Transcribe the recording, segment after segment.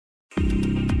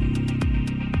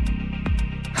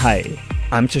Hi,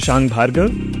 I'm Shashank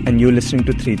Bhargava, and you're listening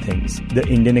to Three Things, the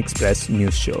Indian Express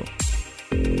news show.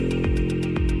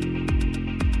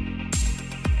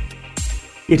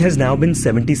 It has now been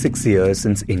 76 years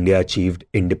since India achieved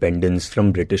independence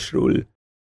from British rule.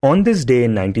 On this day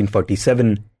in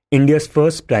 1947, India's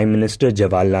first Prime Minister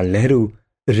Jawaharlal Nehru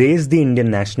raised the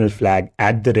Indian national flag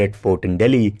at the Red Fort in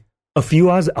Delhi a few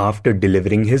hours after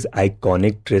delivering his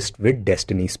iconic Tryst with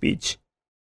Destiny speech.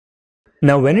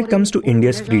 Now, when it comes to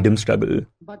India's freedom struggle,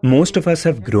 most of us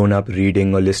have grown up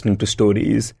reading or listening to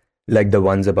stories like the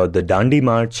ones about the Dandi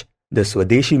March, the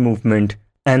Swadeshi movement,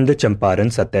 and the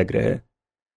Champaran Satyagraha.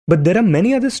 But there are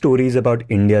many other stories about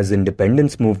India's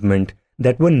independence movement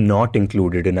that were not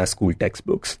included in our school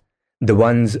textbooks, the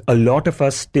ones a lot of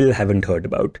us still haven't heard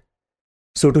about.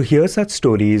 So to hear such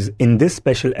stories, in this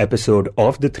special episode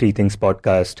of the Three Things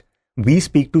podcast, we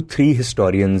speak to three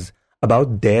historians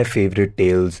about their favorite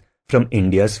tales from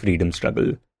India's freedom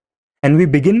struggle. And we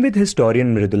begin with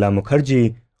historian Mridula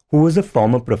Mukherjee, who was a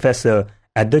former professor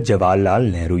at the Jawaharlal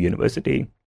Nehru University.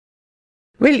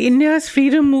 Well, India's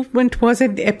freedom movement was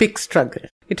an epic struggle.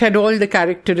 It had all the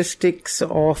characteristics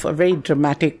of a very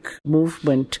dramatic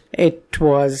movement. It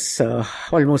was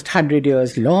almost 100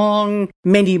 years long.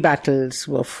 Many battles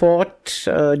were fought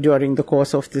during the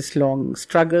course of this long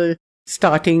struggle.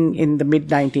 Starting in the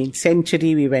mid-19th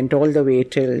century, we went all the way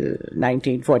till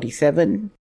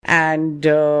 1947. And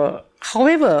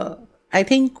however, I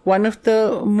think one of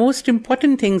the most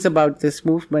important things about this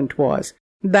movement was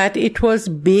that it was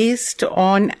based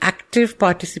on active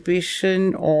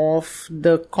participation of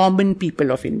the common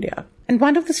people of India. And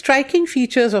one of the striking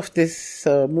features of this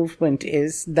movement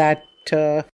is that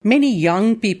many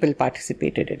young people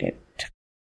participated in it.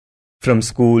 From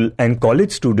school and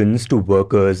college students to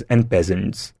workers and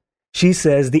peasants, she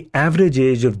says the average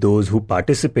age of those who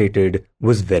participated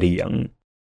was very young.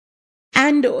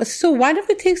 And so one of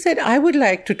the things that I would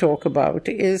like to talk about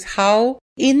is how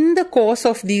in the course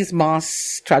of these mass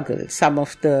struggles, some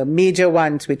of the major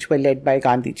ones which were led by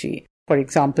Gandhiji, for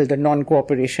example, the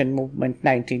non-cooperation movement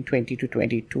 1920 to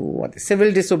 22, or the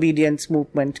civil disobedience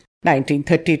movement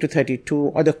 1930 to 32,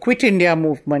 or the Quit India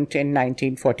movement in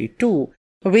 1942,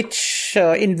 which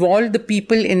involved the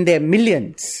people in their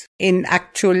millions in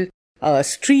actual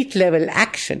street-level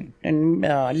action. And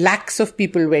lakhs of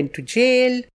people went to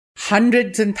jail,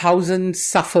 hundreds and thousands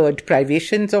suffered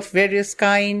privations of various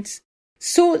kinds.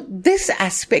 So this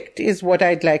aspect is what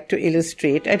I'd like to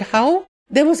illustrate, and how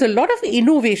there was a lot of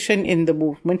innovation in the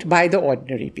movement by the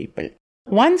ordinary people.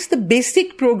 Once the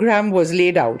basic program was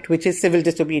laid out, which is civil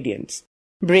disobedience,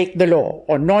 break the law,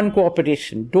 or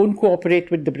non-cooperation, don't cooperate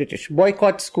with the British,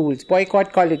 boycott schools,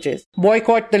 boycott colleges,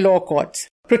 boycott the law courts,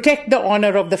 protect the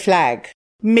honor of the flag,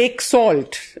 make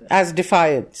salt as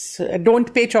defiance,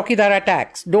 don't pay chowkidara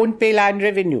tax, don't pay land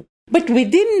revenue. But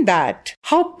within that,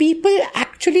 how people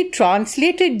actually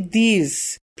translated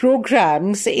these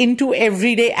programs into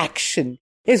everyday action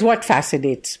is what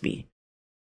fascinates me.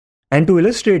 And to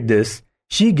illustrate this,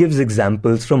 she gives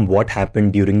examples from what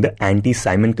happened during the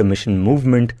anti-Simon Commission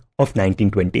movement of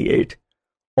 1928,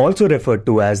 also referred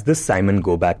to as the Simon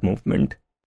Go Back movement.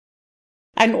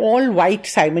 An all-white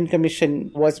Simon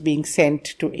Commission was being sent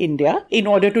to India in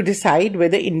order to decide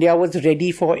whether India was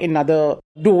ready for another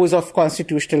dose of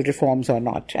constitutional reforms or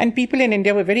not. And people in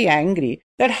India were very angry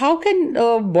that how can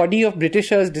a body of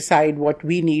Britishers decide what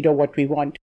we need or what we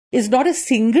want? Is not a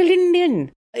single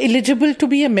Indian eligible to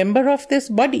be a member of this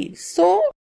body? So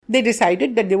they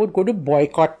decided that they would go to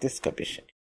boycott this commission.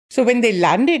 So when they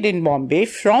landed in Bombay,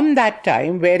 from that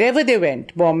time, wherever they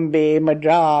went, Bombay,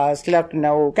 Madras,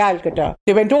 Lucknow, Calcutta,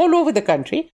 they went all over the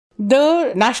country.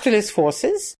 The nationalist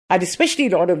forces, and especially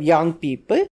a lot of young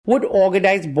people, would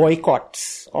organize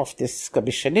boycotts of this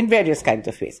commission in various kinds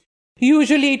of ways.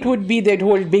 Usually it would be they'd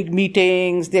hold big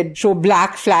meetings, they'd show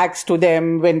black flags to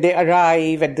them when they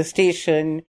arrive at the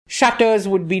station, shutters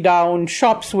would be down,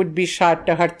 shops would be shut,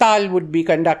 a hartal would be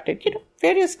conducted,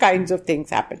 various kinds of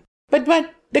things happen. But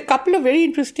a couple of very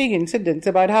interesting incidents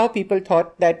about how people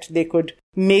thought that they could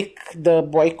make the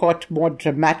boycott more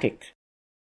dramatic.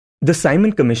 The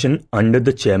Simon Commission, under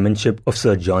the chairmanship of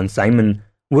Sir John Simon,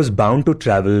 was bound to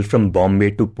travel from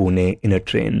Bombay to Pune in a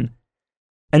train.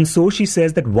 And so she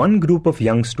says that one group of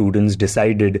young students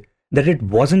decided that it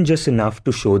wasn't just enough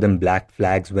to show them black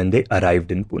flags when they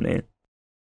arrived in Pune.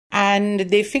 And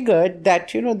they figured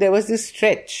that, there was this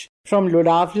stretch from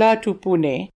Lonavala to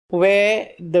Pune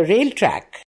where the rail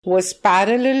track was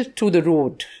parallel to the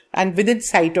road and within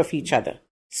sight of each other.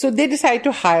 So they decided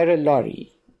to hire a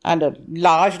lorry, and a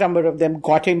large number of them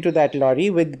got into that lorry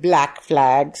with black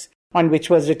flags on which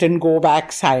was written "Go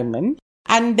Back Simon."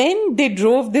 And then they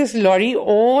drove this lorry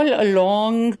all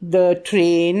along the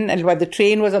train, and while the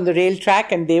train was on the rail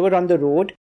track and they were on the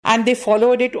road, and they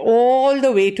followed it all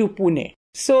the way to Pune.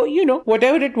 So,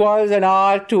 whatever it was, an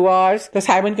hour, 2 hours, the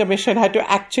Simon Commission had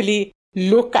to actually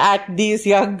look at these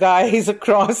young guys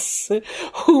across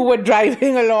who were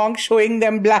driving along, showing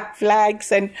them black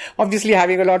flags and obviously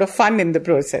having a lot of fun in the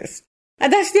process.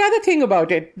 And that's the other thing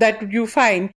about it, that you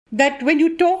find that when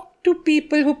you talk to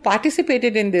people who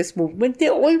participated in this movement,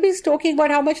 they're always talking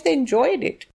about how much they enjoyed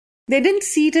it. They didn't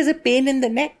see it as a pain in the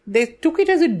neck. They took it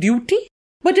as a duty,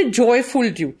 but a joyful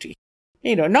duty.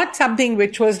 Not something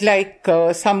which was like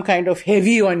some kind of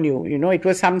heavy on you. It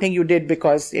was something you did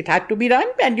because it had to be done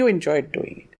and you enjoyed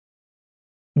doing it.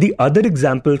 The other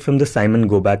example from the Simon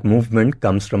Go Back movement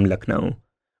comes from Lucknow,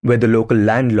 where the local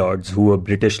landlords who were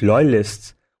British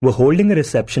loyalists were holding a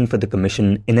reception for the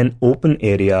commission in an open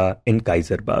area in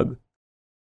Kaiserbagh.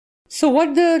 So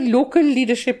what the local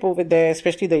leadership over there,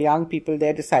 especially the young people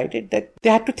there, decided that they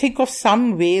had to think of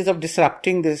some ways of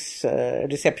disrupting this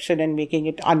reception and making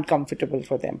it uncomfortable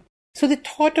for them. So they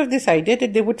thought of this idea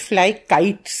that they would fly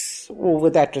kites over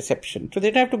that reception. So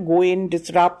they'd have to go in,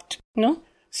 disrupt,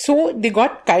 So they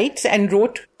got kites and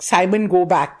wrote Simon Go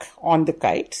Back on the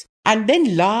kites. And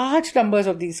then large numbers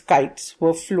of these kites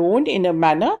were flown in a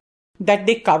manner that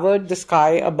they covered the sky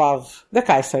above the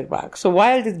Kaiserbagh. So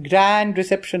while this grand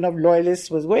reception of loyalists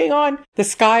was going on, the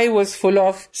sky was full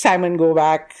of Simon Go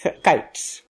Back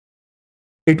kites.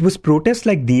 It was protests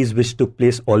like these which took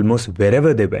place almost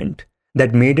wherever they went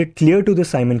that made it clear to the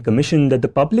Simon Commission that the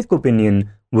public opinion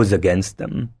was against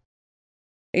them.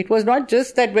 It was not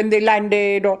just that when they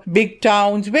landed or big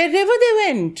towns, wherever they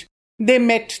went, they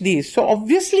met these. So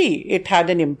obviously it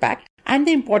had an impact. And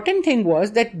the important thing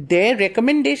was that their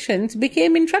recommendations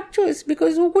became infructuous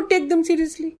because who could take them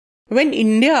seriously? When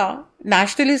India,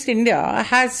 nationalist India,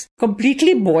 has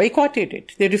completely boycotted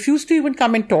it, they refuse to even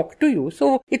come and talk to you.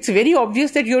 So it's very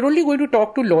obvious that you're only going to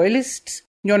talk to loyalists.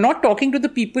 You're not talking to the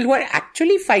people who are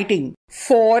actually fighting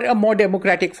for a more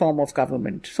democratic form of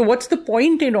government. So what's the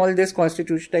point in all this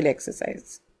constitutional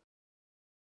exercise?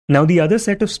 Now, the other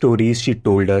set of stories she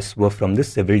told us were from the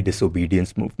civil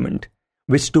disobedience movement,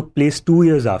 which took place 2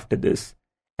 years after this,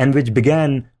 and which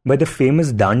began by the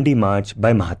famous Dandi March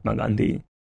by Mahatma Gandhi.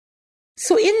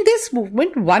 So in this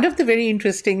movement, one of the very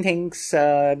interesting things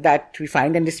that we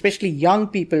find, and especially young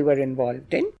people were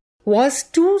involved in, was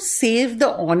to save the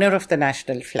honor of the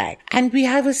national flag. And we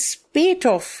have a spate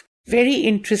of very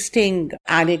interesting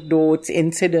anecdotes,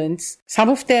 incidents, some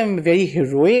of them very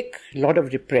heroic. A lot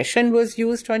of repression was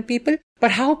used on people,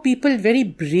 but how people very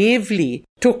bravely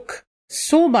took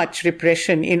so much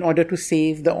repression in order to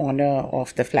save the honor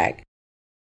of the flag.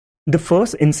 The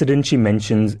first incident she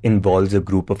mentions involves a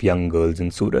group of young girls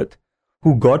in Surat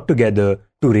who got together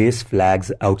to raise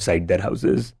flags outside their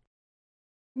houses.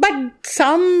 But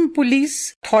some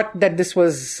police thought that this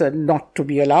was not to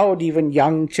be allowed. Even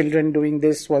young children doing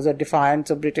this was a defiance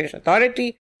of British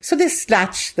authority. So they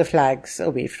snatched the flags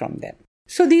away from them.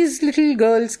 So these little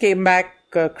girls came back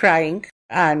crying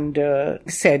and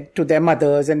said to their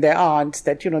mothers and their aunts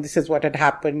that, this is what had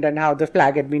happened and how the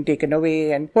flag had been taken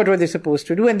away and what were they supposed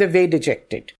to do, and they're very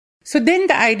dejected. So then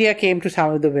the idea came to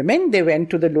some of the women. They went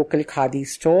to the local khadi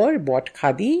store, bought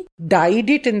khadi, dyed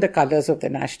it in the colors of the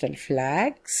national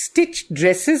flag, stitched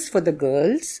dresses for the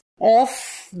girls of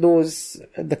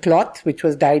the cloth which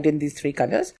was dyed in these 3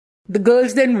 colors. The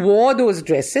girls then wore those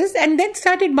dresses and then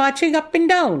started marching up and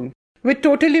down with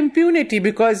total impunity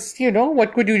because,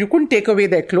 what could you couldn't take away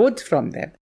their clothes from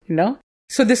them,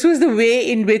 So this was the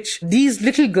way in which these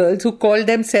little girls who called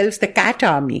themselves the Cat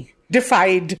Army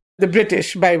defied the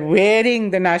British by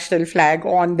wearing the national flag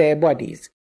on their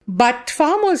bodies. But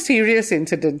far more serious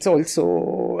incidents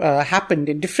also happened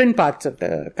in different parts of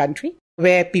the country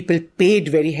where people paid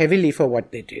very heavily for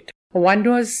what they did. One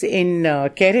was in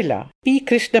Kerala, P.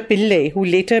 Krishna Pillai, who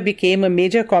later became a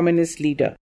major communist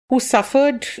leader, who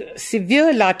suffered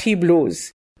severe lathi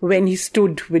blows when he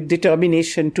stood with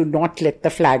determination to not let the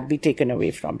flag be taken away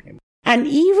from him. An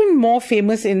even more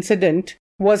famous incident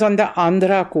was on the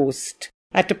Andhra coast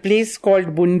at a place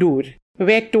called Bundur,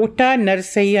 where Tota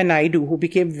Narsaiah Naidu, who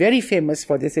became very famous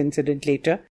for this incident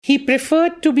later, he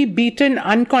preferred to be beaten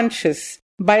unconscious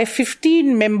by a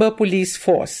 15-member police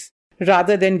force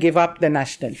rather than give up the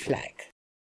national flag.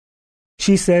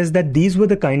 She says that these were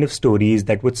the kind of stories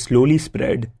that would slowly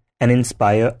spread and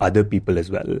inspire other people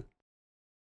as well.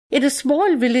 In a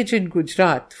small village in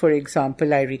Gujarat, for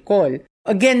example, I recall,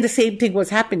 again the same thing was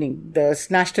happening. The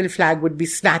national flag would be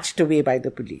snatched away by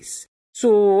the police.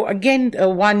 So again,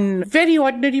 one very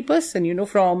ordinary person,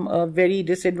 from a very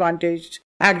disadvantaged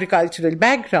agricultural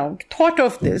background, thought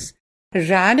of this,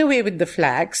 ran away with the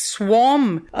flag,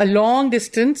 swam a long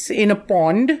distance in a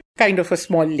pond, kind of a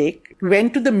small lake,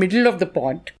 went to the middle of the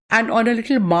pond, and on a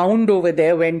little mound over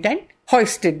there went and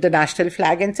hoisted the national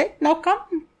flag and said, now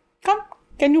come,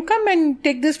 can you come and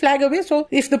take this flag away? So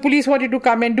if the police wanted to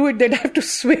come and do it, they'd have to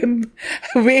swim,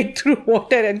 wade through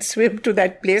water and swim to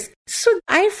that place. So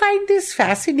I find this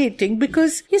fascinating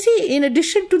because, you see, in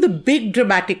addition to the big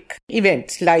dramatic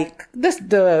events like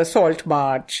the Salt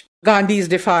March, Gandhi's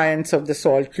defiance of the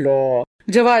Salt Law,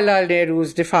 Jawaharlal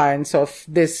Nehru's defiance of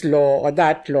this law or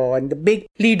that law, and the big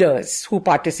leaders who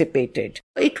participated.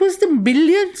 It was the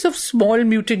millions of small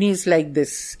mutinies like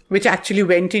this which actually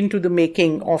went into the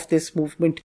making of this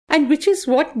movement, and which is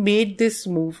what made this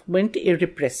movement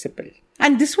irrepressible.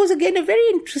 And this was again a very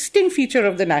interesting feature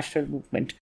of the national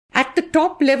movement. At the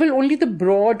top level, only the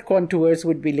broad contours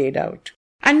would be laid out.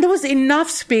 And there was enough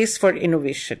space for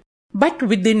innovation, but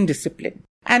within discipline.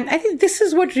 And I think this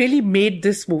is what really made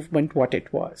this movement what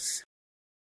it was.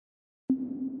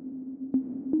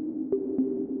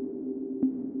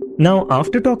 Now,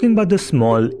 after talking about the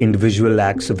small individual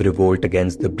acts of revolt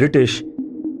against the British,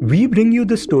 we bring you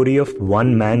the story of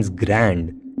one man's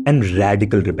grand and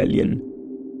radical rebellion.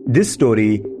 This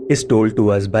story is told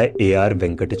to us by A.R.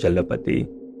 Venkatachalapathy,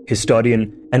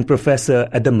 historian and professor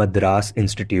at the Madras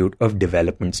Institute of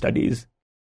Development Studies.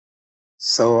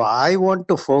 So I want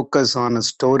to focus on a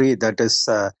story that is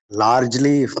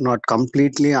largely, if not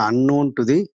completely, unknown to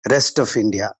the rest of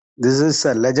India. This is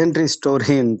a legendary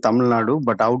story in Tamil Nadu,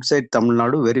 but outside Tamil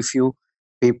Nadu, very few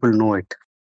people know it.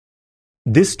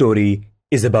 This story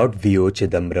is about V.O.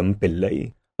 Chidambaram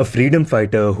Pillai, a freedom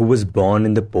fighter who was born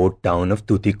in the port town of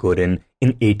Tuticorin in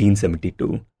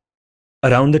 1872,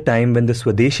 around the time when the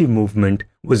Swadeshi movement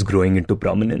was growing into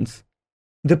prominence.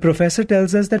 The professor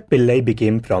tells us that Pillai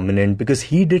became prominent because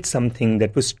he did something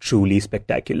that was truly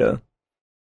spectacular.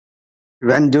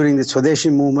 When during the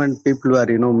Swadeshi movement, people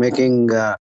were, making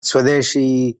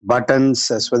Swadeshi buttons,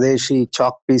 Swadeshi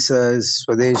chalk pieces,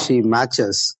 Swadeshi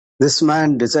matches, this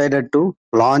man decided to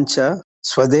launch a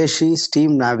Swadeshi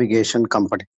steam navigation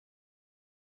company.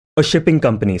 A shipping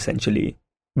company, essentially,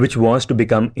 which was to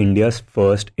become India's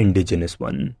first indigenous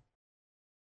one.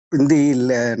 In the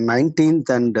 19th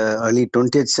and early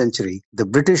 20th century, the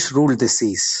British ruled the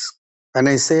seas. When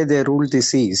I say they ruled the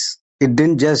seas, it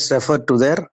didn't just refer to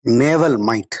their naval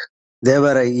might. They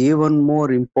were an even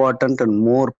more important and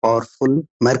more powerful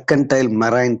mercantile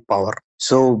marine power.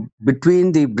 So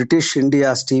between the British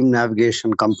India Steam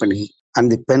Navigation Company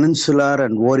and the Peninsular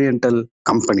and Oriental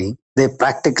Company, they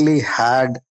practically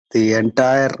had the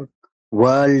entire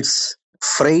world's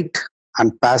freight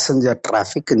and passenger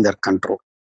traffic in their control.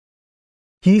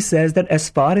 He says that as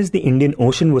far as the Indian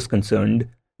Ocean was concerned,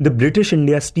 the British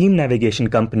India Steam Navigation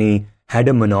Company had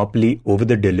a monopoly over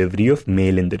the delivery of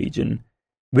mail in the region,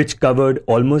 which covered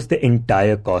almost the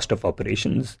entire cost of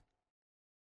operations.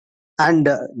 And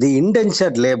the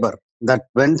indentured labor that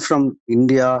went from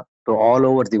India to all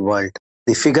over the world,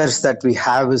 the figures that we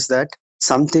have is that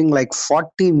something like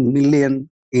 40 million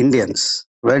Indians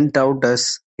went out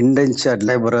as indentured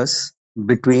laborers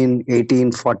between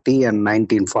 1840 and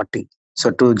 1940. So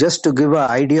to give an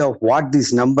idea of what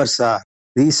these numbers are,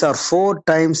 these are 4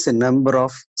 times the number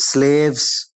of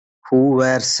slaves who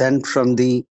were sent from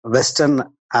the Western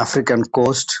African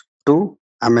coast to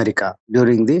America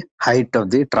during the height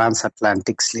of the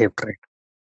transatlantic slave trade.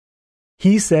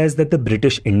 He says that the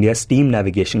British India Steam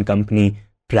Navigation Company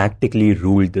practically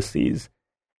ruled the seas,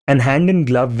 and hand in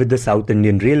glove with the South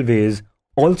Indian Railways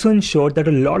also ensured that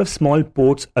a lot of small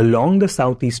ports along the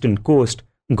southeastern coast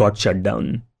got shut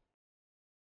down.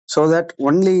 So that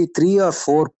only 3 or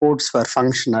 4 ports were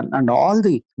functional and all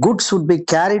the goods would be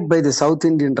carried by the South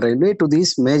Indian Railway to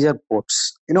these major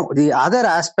ports. The other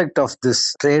aspect of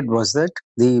this trade was that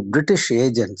the British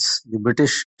agents, the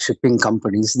British shipping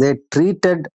companies, they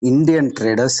treated Indian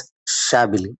traders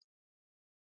shabbily.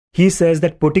 He says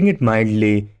that, putting it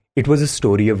mildly, it was a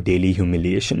story of daily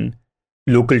humiliation.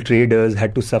 Local traders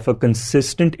had to suffer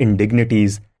consistent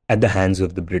indignities at the hands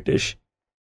of the British.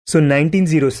 So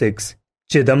 1906,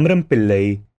 Chidambaram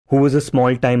Pillai, who was a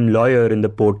small-time lawyer in the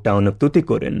port town of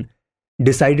Tuticorin,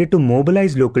 decided to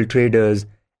mobilize local traders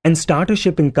and start a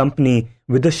shipping company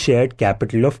with a shared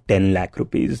capital of 10 lakh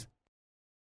rupees.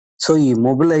 So he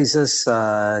mobilizes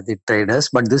the traders,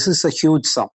 but this is a huge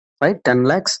sum, right? 10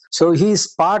 lakhs. So he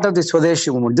is part of the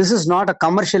Swadeshi movement. This is not a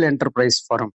commercial enterprise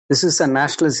for him. This is a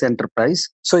nationalist enterprise.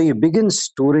 So he begins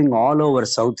touring all over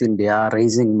South India,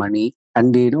 raising money.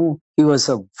 And, he was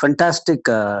a fantastic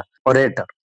orator.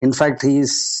 In fact, he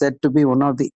is said to be one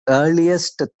of the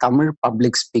earliest Tamil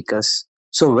public speakers.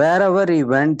 So wherever he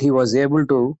went, he was able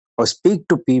to speak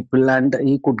to people, and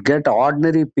he could get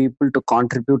ordinary people to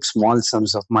contribute small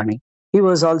sums of money. He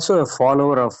was also a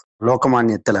follower of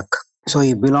Lokmanya Tilak. So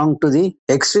he belonged to the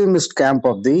extremist camp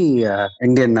of the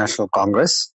Indian National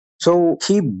Congress. So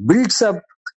he builds up,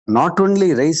 not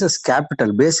only raises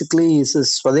capital, basically is a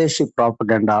Swadeshi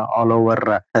propaganda all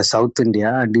over South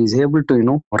India, and he is able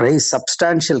to, raise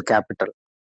substantial capital.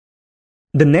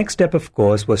 The next step, of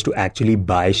course, was to actually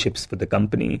buy ships for the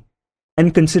company.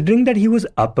 And considering that he was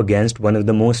up against one of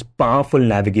the most powerful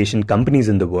navigation companies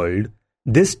in the world,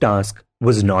 this task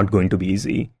was not going to be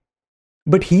easy.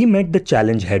 But he met the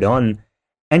challenge head on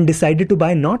and decided to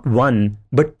buy not one,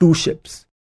 but two ships.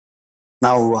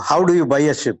 Now, how do you buy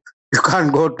a ship? You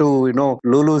can't go to,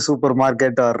 Lulu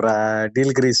supermarket or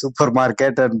Nilgiri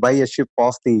supermarket and buy a ship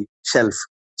off the shelf.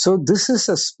 So this is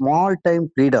a small time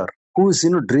pleader who's,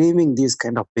 dreaming these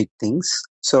kind of big things.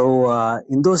 So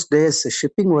in those days,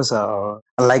 shipping was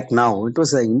like now, it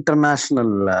was an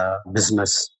international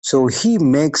business. So he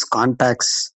makes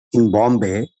contacts in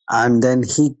Bombay, and then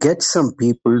he gets some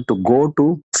people to go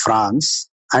to France,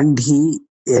 and he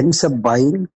ends up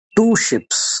buying two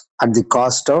ships at the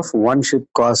cost of one ship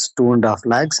costs 2.5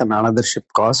 lakhs and another ship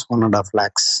costs 1.5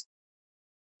 lakhs.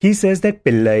 He says that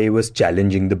Pillai was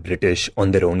challenging the British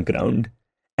on their own ground,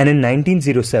 and in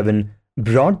 1907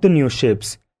 brought the new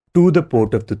ships to the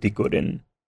port of Tuticorin.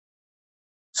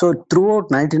 So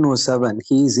throughout 1907,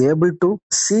 he is able to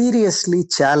seriously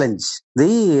challenge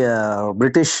the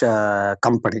British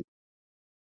company.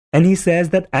 And he says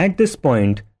that at this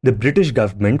point, the British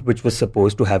government, which was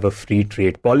supposed to have a free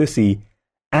trade policy,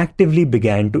 actively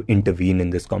began to intervene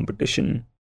in this competition.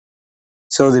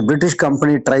 So the British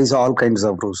company tries all kinds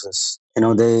of ruses.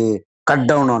 They cut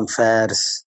down on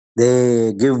fares,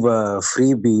 they give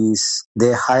freebies,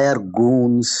 they hire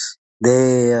goons,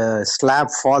 they slap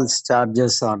false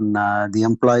charges on the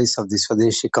employees of the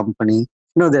Swadeshi company.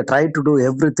 They try to do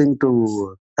everything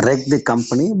to wreck the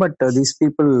company, but these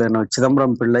people,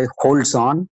 Chidambaram Pillai holds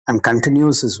on and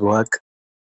continues his work.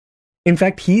 In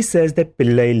fact, he says that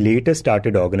Pillai later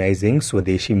started organizing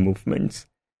Swadeshi movements,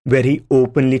 where he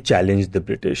openly challenged the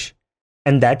British.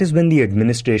 And that is when the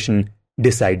administration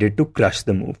decided to crush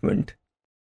the movement.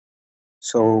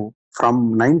 So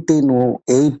from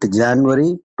 1908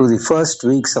 January to the first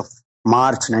weeks of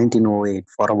March 1908,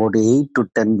 for about 8 to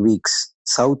 10 weeks,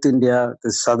 South India,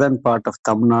 the southern part of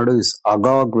Tamil Nadu, is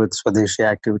agog with Swadeshi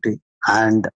activity.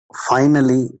 And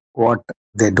finally, what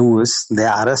they do is they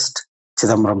arrest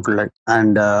Chidambaram Pillai.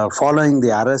 And following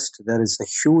the arrest, there is a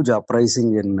huge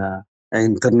uprising in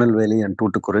Tirunelveli and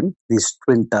Tuticorin,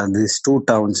 these two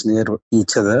towns near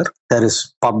each other. There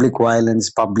is public violence,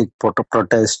 public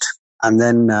protest, and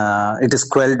then it is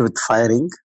quelled with firing.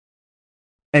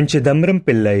 And Chidambaram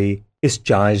Pillai is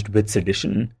charged with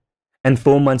sedition, and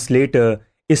 4 months later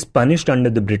is punished under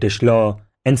the British law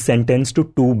and sentenced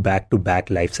to 2 back-to-back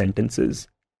life sentences.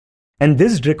 And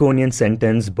this draconian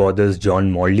sentence bothers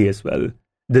John Morley as well,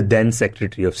 the then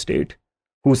Secretary of State,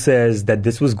 who says that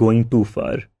this was going too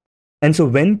far. And so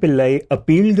when Pillai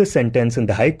appealed the sentence in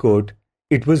the High Court,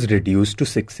 it was reduced to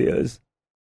 6 years.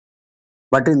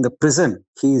 But in the prison,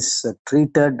 he is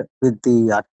treated with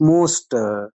the utmost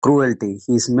cruelty.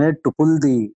 He is made to pull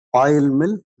the oil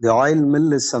mill. The oil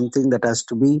mill is something that has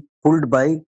to be pulled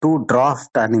by 2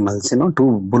 draft animals.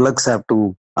 2 bullocks have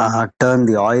to turn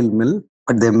the oil mill,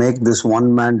 but they make this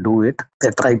one man do it.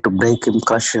 They try to break him,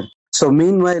 crush him. So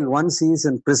meanwhile, once he is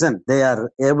in prison, they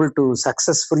are able to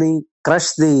successfully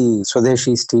crush the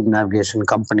Swadeshi Steam Navigation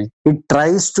Company. It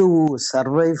tries to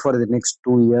survive for the next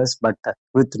 2 years, but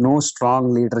with no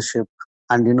strong leadership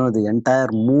and, the entire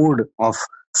mood of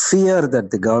fear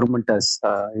that the government has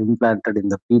implanted in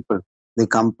the people. The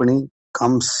company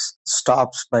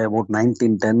stops by about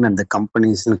 1910, and the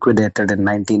company is liquidated in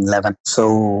 1911.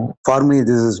 So for me,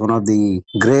 this is one of the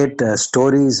great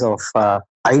stories of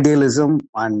idealism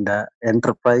and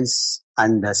enterprise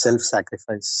and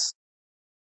self-sacrifice.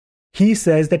 He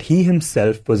says that he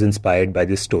himself was inspired by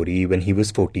this story when he was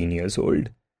 14 years old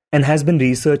and has been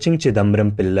researching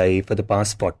Chidambaram Pillai for the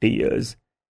past 40 years.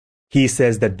 He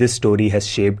says that this story has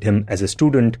shaped him as a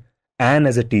student and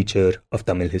as a teacher of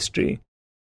Tamil history.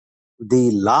 The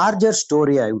larger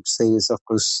story, I would say, is, of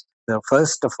course,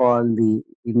 first of all, the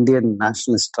Indian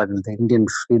national struggle, the Indian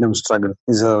freedom struggle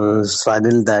is a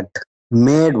struggle that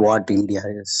made what India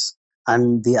is.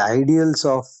 And the ideals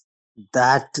of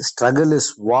that struggle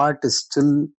is what is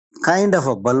still kind of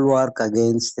a bulwark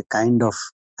against the kind of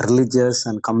religious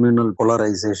and communal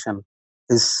polarization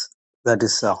that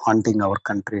is haunting our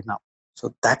country now.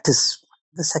 So that is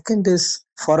The second is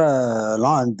for a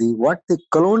long, what the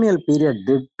colonial period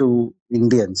did to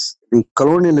Indians. The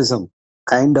colonialism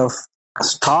kind of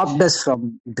stopped us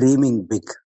from dreaming big.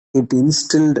 It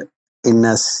instilled in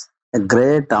us a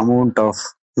great amount of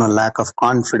lack of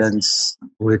confidence.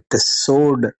 It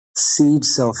sowed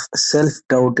seeds of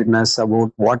self-doubt in us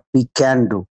about what we can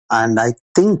do. And I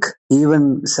think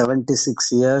even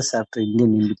 76 years after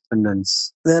Indian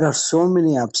independence, there are so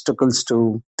many obstacles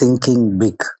to thinking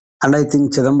big. And I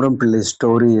think Chidambaram Pillai's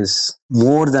story is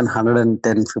more than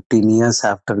 110, 15 years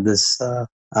after this,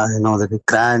 the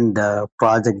grand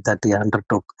project that he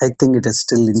undertook. I think it is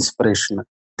still inspirational.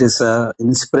 It is an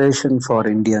inspiration for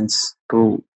Indians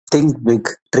to think big,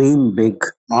 dream big,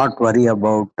 not worry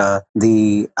about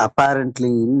the apparently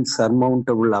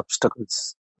insurmountable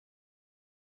obstacles.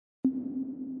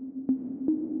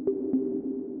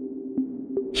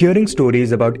 Hearing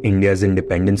stories about India's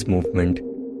independence movement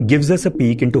gives us a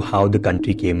peek into how the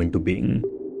country came into being.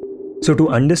 So to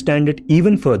understand it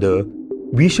even further,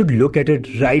 we should look at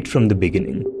it right from the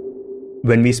beginning.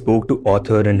 When we spoke to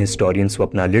author and historian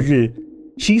Swapna Liddle,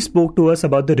 she spoke to us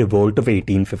about the revolt of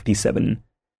 1857,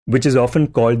 which is often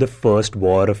called the First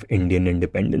War of Indian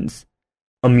Independence,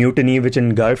 a mutiny which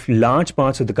engulfed large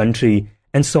parts of the country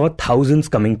and saw thousands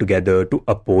coming together to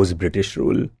oppose British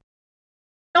rule.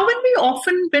 Now,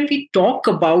 when we talk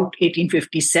about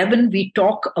 1857, we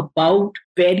talk about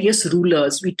various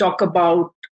rulers. We talk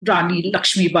about Rani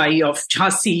Lakshmibai of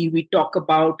Jhansi. We talk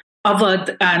about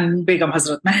Awadh and Begum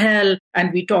Hazrat Mahal.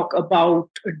 And we talk about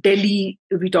Delhi.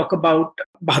 We talk about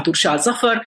Bahadur Shah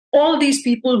Zafar. All these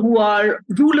people who are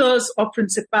rulers of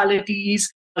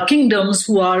principalities, kingdoms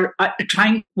who are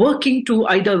working to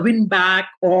either win back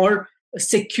or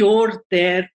secure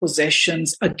their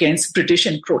possessions against British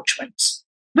encroachments.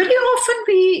 Very often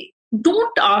we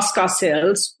don't ask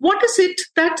ourselves, what is it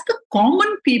that the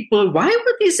common people, why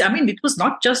were these, it was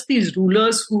not just these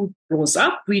rulers who rose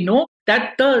up. We know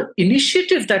that the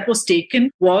initiative that was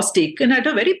taken at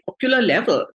a very popular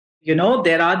level.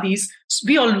 There are these,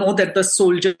 we all know that the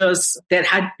soldiers, there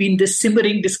had been this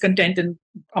simmering discontent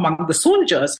among the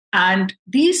soldiers. And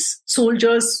these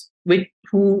soldiers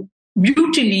who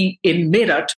mutiny in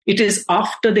Meerut, it is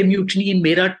after the mutiny in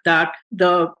Meerut that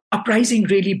the uprising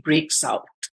really breaks out.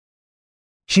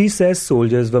 She says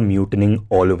soldiers were mutinying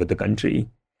all over the country,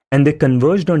 and they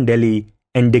converged on Delhi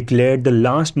and declared the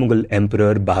last Mughal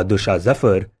emperor Bahadur Shah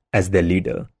Zafar as their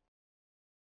leader.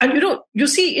 And you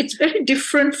see, it's very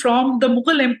different from the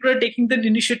Mughal emperor taking the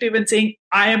initiative and saying,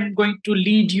 I am going to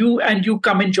lead you and you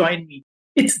come and join me.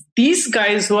 It's these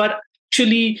guys who are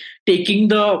actually taking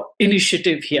the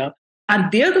initiative here. And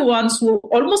they're the ones who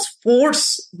almost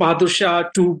force Bahadur Shah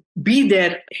to be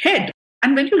their head.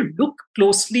 And when you look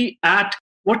closely at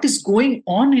what is going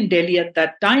on in Delhi at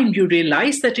that time, you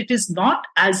realize that it is not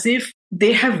as if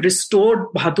they have restored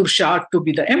Bahadur Shah to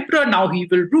be the emperor. Now he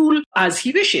will rule as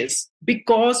he wishes.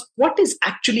 Because what is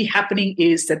actually happening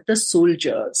is that the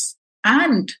soldiers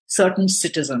and certain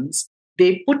citizens,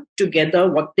 they put together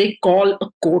what they call a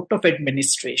court of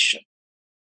administration.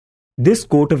 This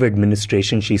court of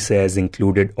administration, she says,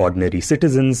 included ordinary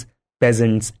citizens,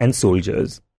 peasants, and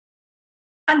soldiers.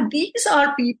 And these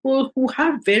are people who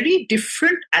have very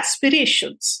different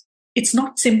aspirations. It's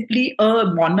not simply a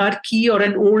monarchy or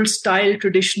an old-style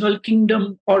traditional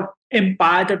kingdom or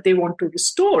empire that they want to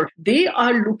restore. They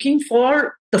are looking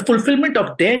for the fulfillment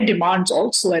of their demands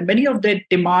also. And many of their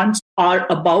demands are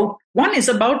one is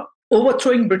about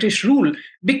overthrowing British rule,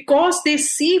 because they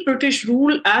see British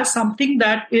rule as something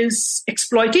that is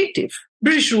exploitative.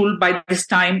 British rule, by this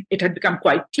time, it had become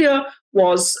quite clear,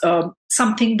 was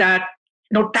something that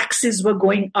taxes were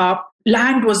going up,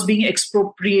 land was being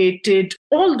expropriated,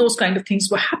 all those kind of things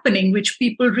were happening, which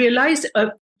people realized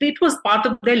it was part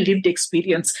of their lived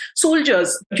experience.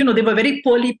 Soldiers, they were very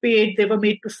poorly paid, they were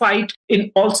made to fight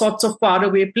in all sorts of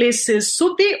faraway places,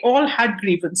 so they all had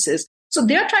grievances. So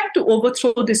they are trying to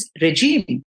overthrow this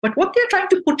regime. But what they're trying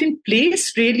to put in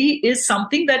place really is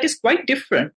something that is quite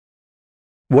different.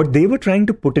 What they were trying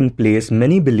to put in place,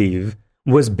 many believe,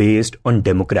 was based on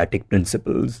democratic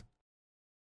principles.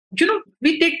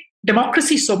 We take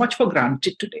democracy so much for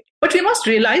granted today. But we must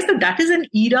realize that is an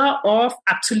era of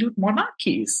absolute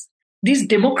monarchies. These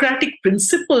democratic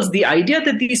principles, the idea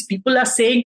that these people are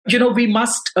saying, we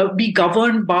must be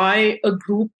governed by a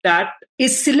group that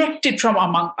is selected from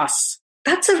among us.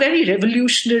 That's a very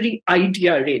revolutionary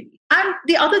idea, really. And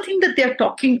the other thing that they're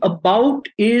talking about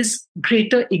is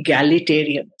greater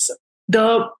egalitarianism.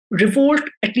 The revolt,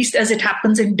 at least as it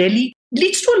happens in Delhi,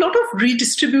 leads to a lot of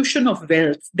redistribution of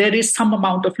wealth. There is some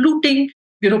amount of looting.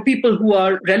 people who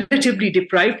are relatively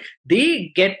deprived,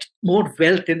 they get more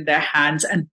wealth in their hands,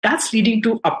 and that's leading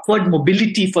to upward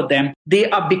mobility for them. They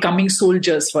are becoming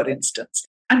soldiers, for instance.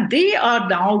 And they are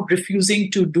now refusing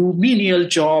to do menial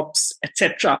jobs,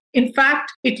 etc. In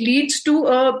fact, it leads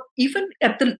to, even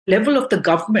at the level of the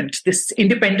government, this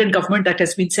independent government that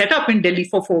has been set up in Delhi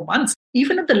for 4 months,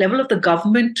 even at the level of the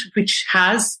government, which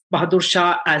has Bahadur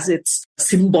Shah as its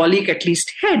symbolic, at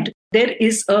least, head, there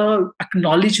is a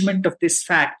acknowledgement of this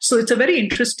fact. So it's a very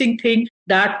interesting thing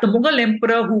that the Mughal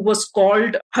emperor, who was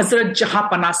called Hazrat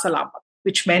Jahapana Salamat,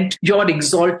 which meant your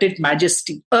exalted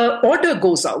majesty, order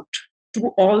goes out to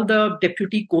all the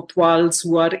deputy kotwals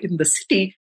who are in the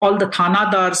city, all the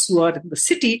thanadars who are in the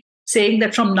city, saying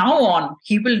that from now on,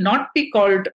 he will not be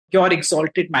called your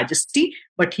exalted majesty,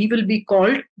 but he will be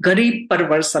called Garib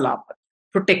Parvar Salamat,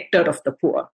 protector of the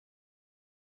poor.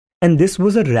 And this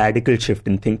was a radical shift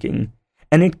in thinking,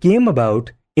 and it came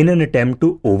about in an attempt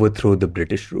to overthrow the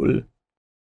British rule.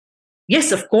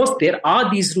 Yes, of course, there are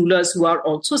these rulers who are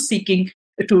also seeking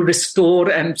to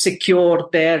restore and secure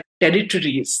their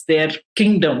territories, their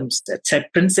kingdoms, etc.,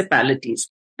 principalities.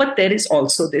 But there is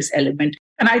also this element.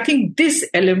 And I think this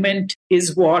element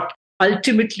is what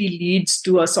ultimately leads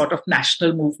to a sort of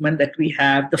national movement that we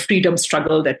have, the freedom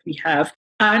struggle that we have.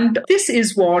 And this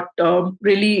is what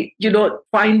really,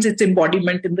 finds its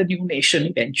embodiment in the new nation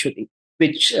eventually,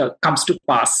 which comes to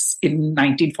pass in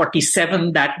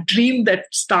 1947. That dream that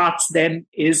starts then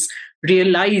is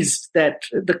realized, that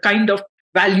the kind of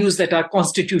values that our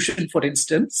constitution, for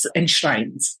instance,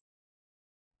 enshrines.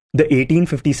 The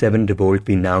 1857 revolt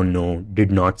we now know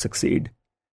did not succeed.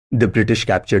 The British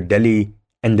captured Delhi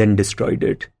and then destroyed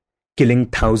it, killing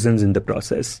thousands in the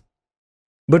process.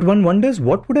 But one wonders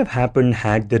what would have happened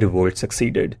had the revolt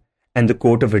succeeded and the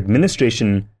court of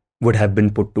administration would have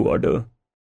been put to order.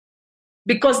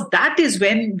 Because that is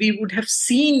when we would have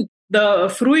seen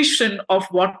the fruition of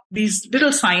what these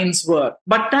little signs were.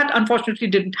 But that unfortunately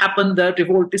didn't happen. The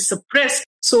revolt is suppressed.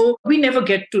 So we never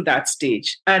get to that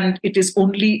stage. And it is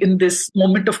only in this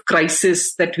moment of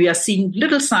crisis that we are seeing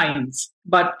little signs,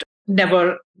 but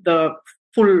never the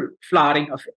full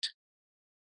flowering of it.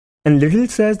 And Liddle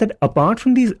says that apart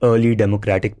from these early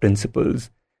democratic principles,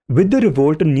 with the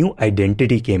revolt a new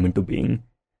identity came into being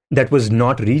that was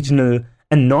not regional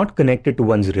and not connected to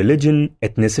one's religion,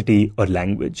 ethnicity, or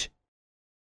language.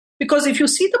 Because if you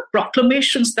see the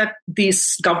proclamations that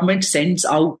this government sends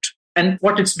out, and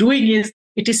what it's doing is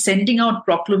it is sending out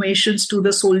proclamations to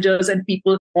the soldiers and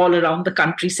people all around the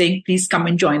country saying, please come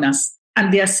and join us.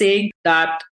 And they are saying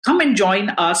that come and join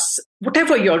us,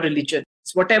 whatever your religion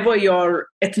is, whatever your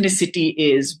ethnicity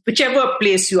is, whichever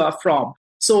place you are from.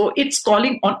 So it's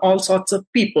calling on all sorts of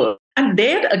people. And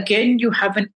there again, you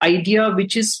have an idea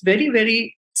which is very,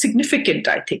 very significant,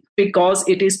 I think, because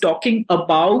it is talking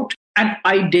about an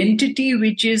identity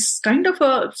which is kind of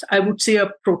I would say, a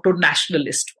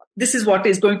proto-nationalist one. This is what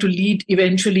is going to lead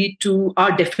eventually to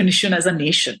our definition as a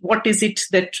nation. What is it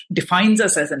that defines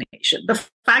us as a nation? The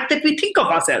fact that we think of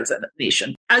ourselves as a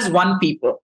nation, as one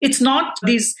people. It's not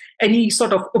any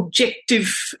sort of objective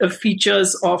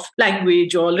features of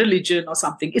language or religion or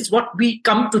something. It's what we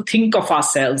come to think of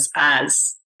ourselves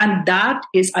as. And that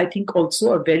is, I think,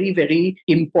 also a very, very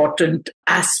important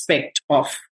aspect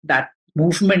of that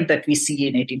movement that we see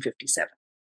in 1857.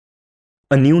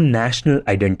 A new national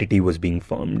identity was being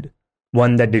formed,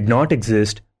 one that did not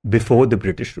exist before the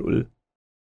British rule.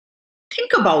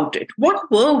 Think about it.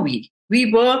 What were we? We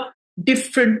were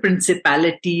different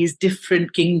principalities,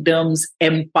 different kingdoms,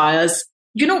 empires.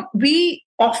 We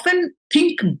often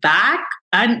think back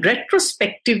and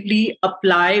retrospectively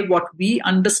apply what we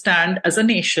understand as a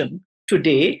nation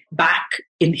today back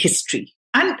in history.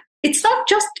 And it's not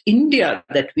just India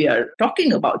that we are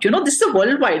talking about. This is a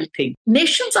worldwide thing.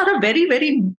 Nations are a very,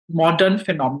 very modern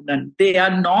phenomenon. They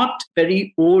are not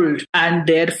very old. And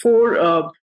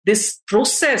therefore, this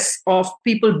process of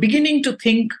people beginning to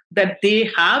think that they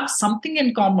have something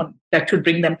in common that should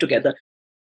bring them together.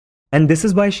 And this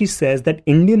is why she says that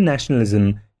Indian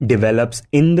nationalism develops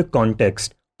in the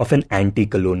context of an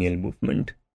anti-colonial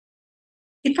movement.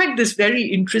 In fact, this very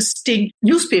interesting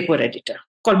newspaper editor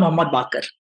called Muhammad Bakar,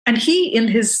 and he, in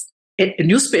his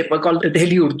newspaper called the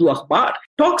Delhi Urdu Akhbar,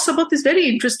 talks about this very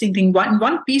interesting thing. In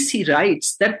one piece, he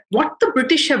writes that what the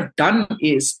British have done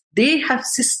is they have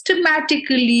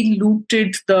systematically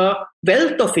looted the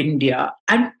wealth of India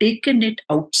and taken it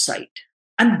outside.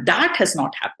 And that has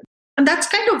not happened. And that's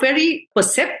kind of very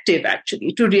perceptive,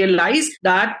 actually, to realize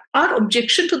that our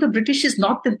objection to the British is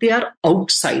not that they are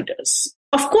outsiders.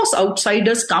 Of course,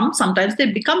 outsiders come, sometimes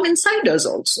they become insiders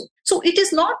also. So it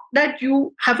is not that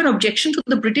you have an objection to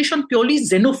the British on purely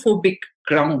xenophobic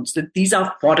grounds, that these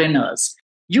are foreigners.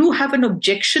 You have an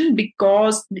objection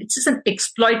because this is an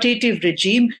exploitative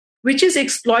regime which is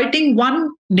exploiting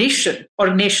one nation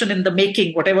or nation in the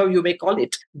making, whatever you may call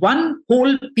it. One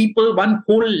whole people, one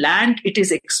whole land it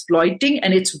is exploiting,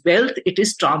 and its wealth it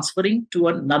is transferring to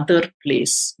another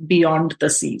place beyond the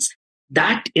seas.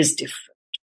 That is different.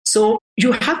 So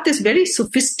you have this very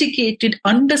sophisticated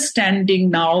understanding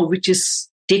now, which is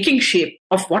taking shape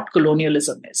of what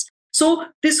colonialism is. So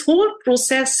this whole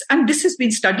process, and this has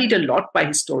been studied a lot by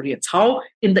historians, how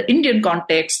in the Indian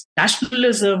context,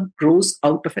 nationalism grows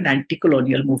out of an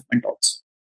anti-colonial movement also.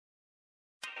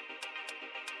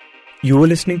 You were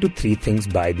listening to Three Things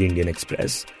by The Indian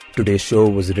Express. Today's show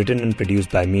was written and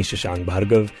produced by me, Shashank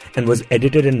Bhargava, and was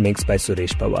edited and mixed by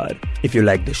Suresh Pawar. If you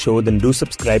like the show, then do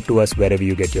subscribe to us wherever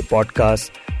you get your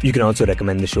podcasts. You can also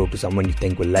recommend the show to someone you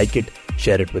think will like it.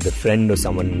 Share it with a friend or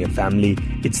someone in your family.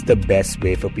 It's the best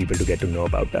way for people to get to know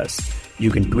about us.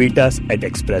 You can tweet us at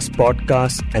Express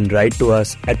Podcasts and write to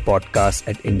us at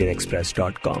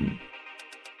podcasts@indianexpress.com.